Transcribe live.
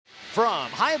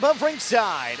From high above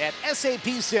ringside at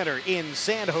SAP Center in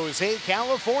San Jose,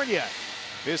 California.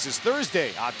 This is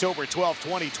Thursday, October 12,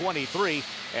 2023,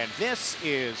 and this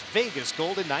is Vegas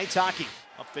Golden Knights hockey.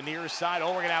 Up the near side,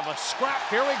 we're going to have a scrap.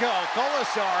 Here we go.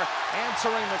 Colasar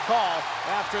answering the call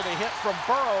after the hit from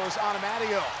Burrows on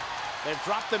Amadio. They've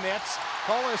dropped the mitts.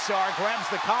 Colasar grabs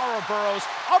the collar of Burrows.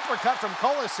 Uppercut from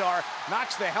Colasar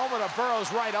knocks the helmet of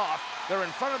Burrows right off. They're in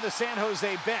front of the San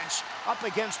Jose bench, up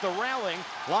against the railing.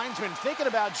 Linesman thinking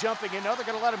about jumping in. No, they're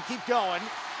going to let him keep going.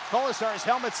 Colasar's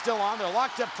helmet's still on. They're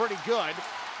locked up pretty good.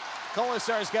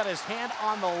 Colasar's got his hand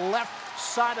on the left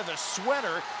side of the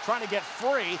sweater, trying to get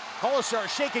free. Colasar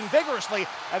shaking vigorously.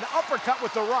 An uppercut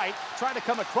with the right, trying to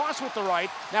come across with the right.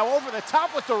 Now over the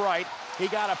top with the right. He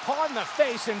got a paw in the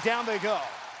face, and down they go.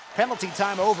 Penalty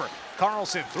time over.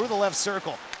 Carlson through the left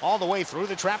circle, all the way through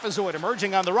the trapezoid,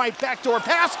 emerging on the right, backdoor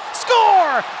pass,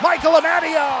 score! Michael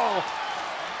Amadio!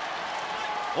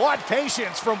 What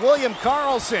patience from William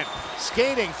Carlson,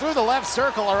 skating through the left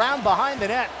circle, around behind the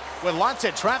net, with lots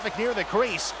of traffic near the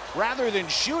crease, rather than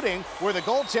shooting where the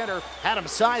goaltender had him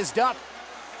sized up.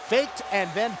 Faked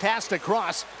and then passed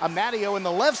across. Amadio in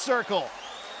the left circle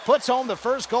puts home the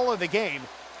first goal of the game.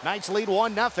 Knights lead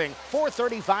 1-0,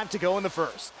 4:35 to go in the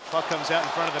first. Puck comes out in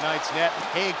front of the Knights net.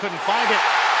 Haig couldn't find it.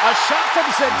 A shot from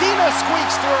Zadina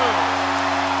squeaks through.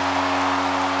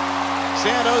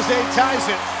 San Jose ties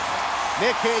it.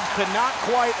 Nick Haig could not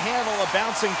quite handle a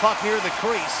bouncing puck near the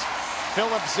crease.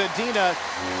 Philip Zadina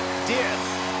did.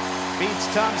 Beats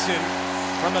Thompson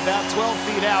from about 12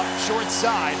 feet out, short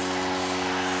side.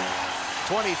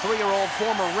 23-year-old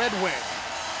former Red Wing.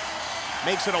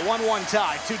 Makes it a 1-1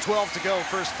 tie, 2:12 to go,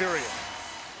 first period.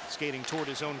 Skating toward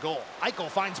his own goal. Eichel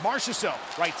finds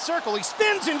Marchessault. Right circle, he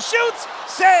spins and shoots!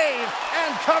 Save!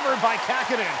 And covered by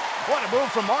Kakkonen. What a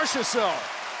move from Marchessault.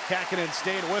 Kakkonen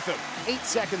stayed with him. 8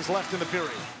 seconds left in the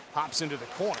period. Pops into the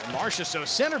corner. Marchessault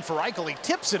centered for Eichel. He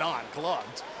tips it on,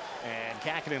 gloved. And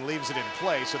Kakkonen leaves it in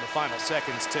play, so the final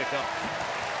seconds tick up.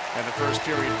 And the first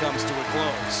period comes to a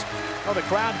close. Well, the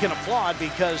crowd can applaud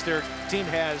because their team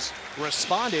has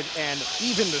responded and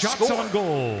even the Shots score. on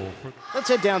goal. Let's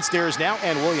head downstairs now,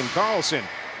 and William Carlson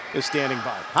is standing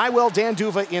by. Hi, Will. Dan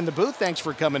Duva in the booth. Thanks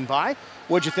for coming by.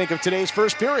 What'd you think of today's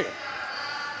first period?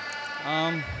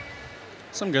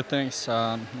 Some good things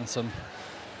and some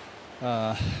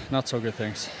not so good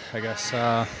things, I guess.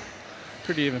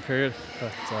 Pretty even period,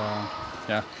 but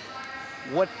yeah.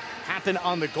 What happened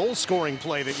on the goal-scoring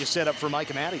play that you set up for Mike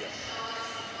Amadio?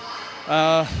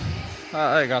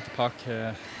 I got the puck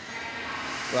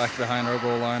back behind our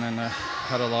goal line and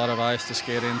had a lot of ice to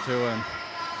skate into and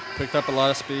picked up a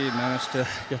lot of speed, managed to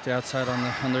get the outside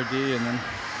on their D, and then,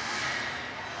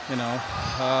 went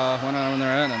on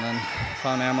their end and then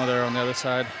found ammo there on the other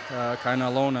side, kind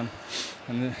of alone,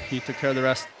 and he took care of the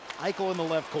rest. Eichel in the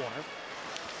left corner.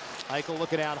 Eichel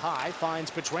looking out high, finds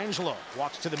Pietrangelo,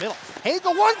 walks to the middle. Haig, a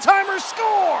one-timer,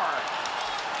 score!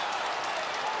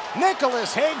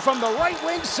 Nicholas Haig from the right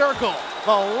wing circle.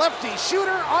 The lefty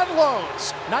shooter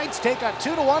unloads. Knights take a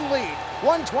 2-1 lead.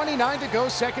 1:29 to go,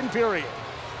 second period.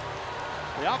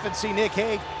 We often see Nick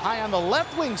Haig high on the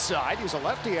left wing side. He's a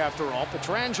lefty after all.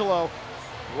 Pietrangelo,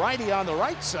 righty on the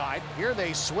right side. Here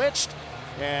they switched,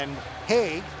 and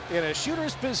Haig in a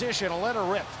shooter's position will let her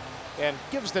rip and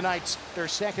gives the Knights their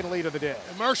second lead of the day.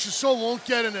 And Marchessault won't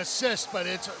get an assist, but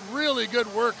it's really good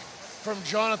work from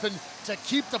Jonathan to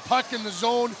keep the puck in the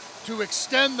zone, to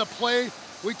extend the play.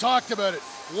 We talked about it.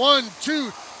 1,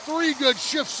 2, 3 good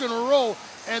shifts in a row,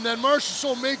 and then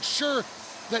Marchessault makes sure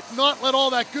that not let all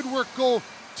that good work go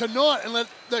to naught and let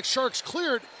the Sharks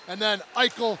clear it, and then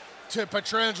Eichel to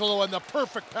Pietrangelo, and the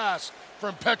perfect pass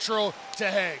from Petro to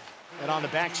Haig. And on the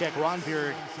back check, Ron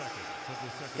Beard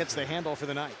gets the handle for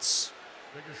the Knights.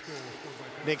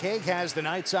 Nick Haig has the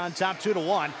Knights on top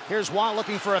 2-1. Here's Waugh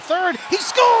looking for a third. He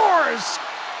scores!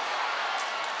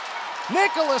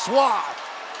 Nicholas Waugh.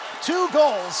 2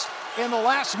 goals in the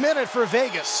last minute for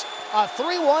Vegas. A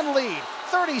 3-1 lead.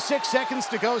 36 seconds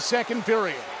to go, second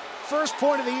period. First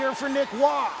point of the year for Nick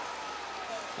Waugh.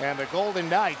 And the Golden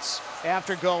Knights,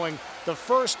 after going the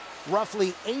first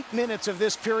roughly 8 minutes of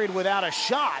this period without a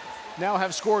shot, now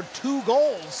have scored 2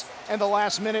 goals in the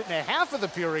last minute and a half of the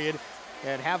period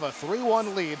and have a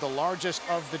 3-1 lead, the largest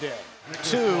of the day.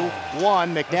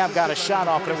 2-1, McNabb got a shot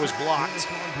off, but it was blocked.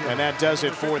 And that does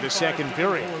it for the second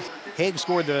period. Haig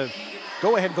scored the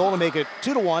go-ahead goal to make it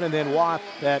 2-1, and then Waugh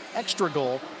that extra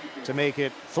goal to make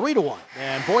it 3-1.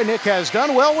 And boy, Nick has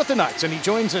done well with the Knights, and he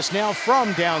joins us now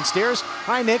from downstairs.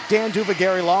 Hi, Nick. Dan Duva,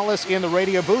 Gary Lawless in the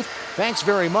radio booth. Thanks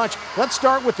very much. Let's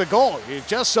start with the goal. You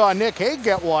just saw Nick Haig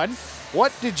get one.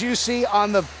 What did you see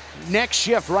on the next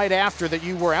shift right after that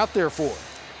you were out there for?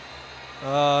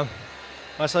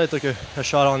 I saw I took a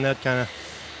shot on net kind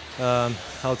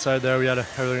of outside there. We had a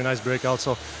really nice breakout,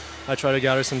 so I tried to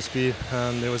gather some speed.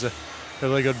 There was a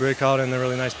really good breakout and a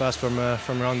really nice pass from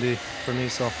Randy for me,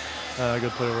 so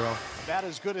good play overall. About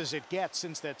as good as it gets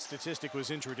since that statistic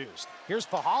was introduced. Here's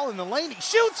Pahal in the lane. He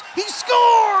shoots. He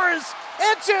scores.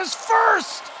 It's his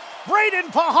first.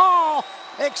 Braden Pahal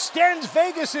extends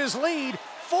Vegas's lead.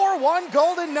 4-1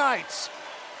 Golden Knights.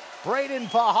 Braden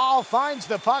Pahal finds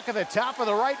the puck at the top of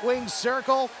the right wing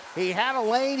circle. He had a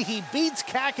lane. He beats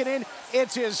Kakinen.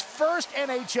 It's his first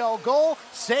NHL goal.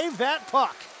 Save that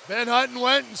puck. Ben Hutton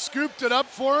went and scooped it up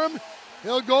for him.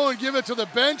 He'll go and give it to the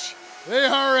bench. They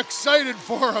are excited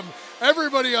for him.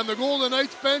 Everybody on the Golden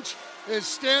Knights bench is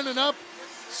standing up,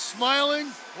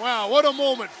 smiling. Wow, what a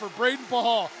moment for Braden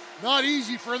Pahal. Not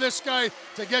easy for this guy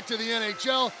to get to the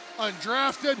NHL,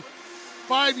 undrafted.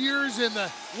 5 years in the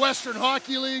Western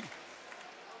Hockey League.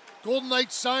 Golden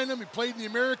Knights signed him. He played in the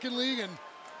American League and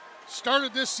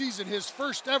started this season, his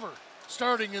first ever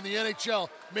starting in the NHL,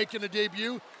 making a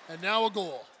debut, and now a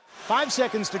goal. 5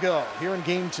 seconds to go here in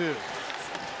game 2.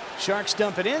 Sharks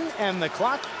dump it in, and the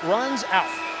clock runs out.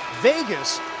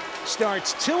 Vegas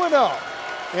starts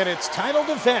 2-0 in its title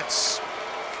defense.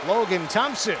 Logan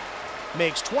Thompson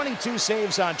makes 22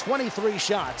 saves on 23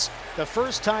 shots, the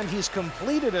first time he's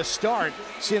completed a start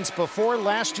since before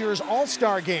last year's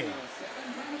All-Star game.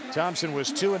 Thompson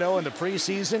was 2-0 in the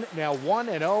preseason, now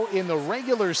 1-0 in the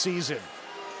regular season.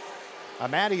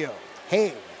 Amadio,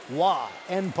 Hay, Waugh,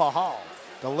 and Pahal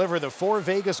deliver the 4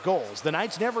 Vegas goals. The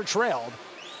Knights never trailed,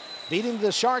 beating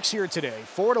the Sharks here today,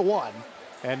 4-1,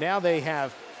 and now they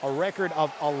have a record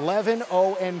of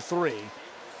 11-0-3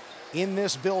 in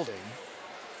this building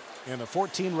in the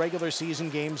 14 regular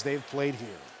season games they've played here.